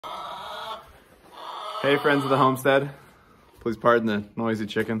Hey friends of the homestead, please pardon the noisy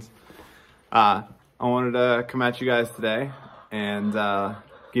chickens. I wanted to come at you guys today and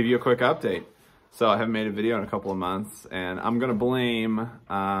give you a quick update. So I haven't made a video in a couple of months and I'm gonna blame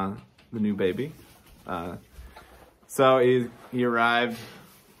the new baby. So he arrived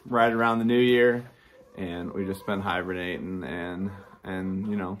right around the new year and we just been hibernating and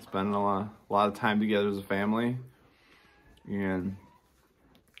you know, spending a lot of time together as a family, and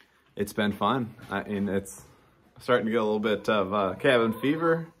it's been fun. It's starting to get a little bit of cabin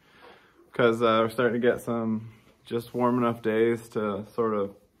fever because we're starting to get some just warm enough days to sort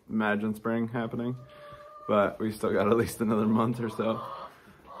of imagine spring happening, but we still got at least another month or so.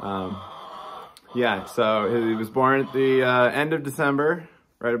 Yeah, so he was born at the end of December,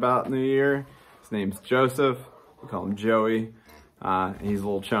 right about New Year. His name's Joseph. We call him Joey. And he's a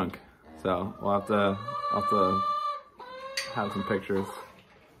little chunk. So we'll have to have some pictures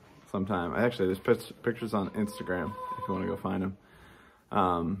sometime. Actually, there's pictures on Instagram if you want to go find them.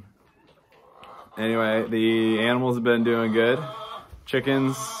 Anyway, the animals have been doing good.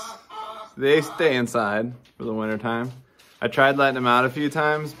 Chickens, they stay inside for the winter time. I tried letting them out a few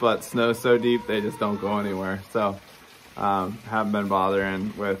times, but snow's so deep they just don't go anywhere. So haven't been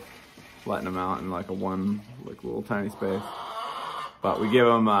bothering with letting them out in like a little tiny space. But we give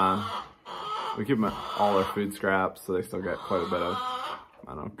them all their food scraps, so they still get quite a bit of,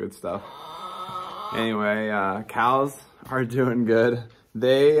 I don't know, good stuff. Anyway, cows are doing good.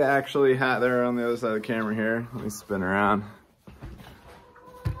 They actually they're on the other side of the camera here. Let me spin around.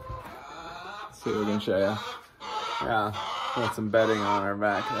 Let's see what we can show you. Yeah, got some bedding on our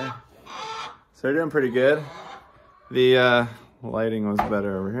back there. So they're doing pretty good. The lighting was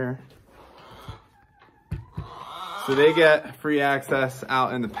better over here. So they get free access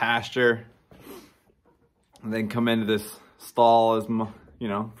out in the pasture. And they can come into this stall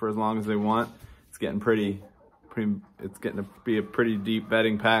for as long as they want. It's getting it's getting to be a pretty deep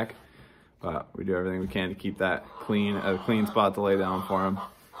bedding pack, but we do everything we can to keep that clean, a clean spot to lay down for them.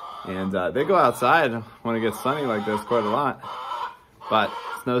 And they go outside when it gets sunny like this quite a lot, but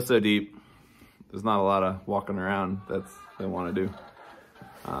snow's so deep, there's not a lot of walking around they want to do.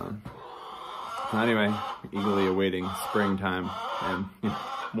 Anyway, eagerly awaiting springtime and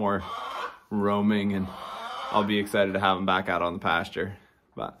more roaming, and I'll be excited to have them back out on the pasture.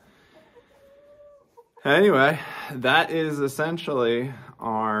 But anyway, that is essentially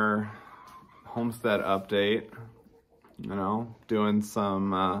our homestead update. You know, doing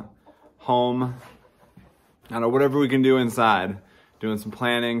some home, I don't know, whatever we can do inside. Doing some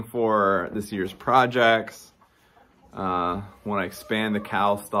planning for this year's projects. Want to expand the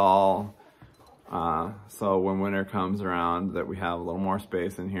cow stall. So when winter comes around that we have a little more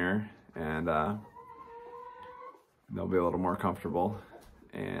space in here and they'll be a little more comfortable.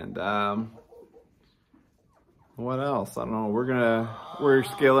 And what else? I don't know. We're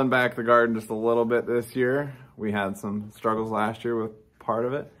scaling back the garden just a little bit this year. We had some struggles last year with part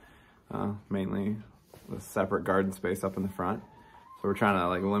of it, mainly the separate garden space up in the front. So we're trying to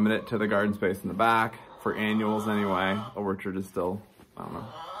like limit it to the garden space in the back for annuals anyway. A orchard is still, I don't know,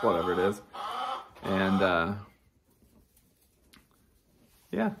 whatever it is. And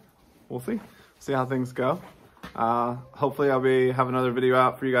yeah, we'll see how things go. Hopefully I'll have another video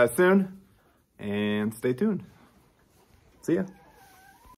out for you guys soon, and stay tuned. See ya.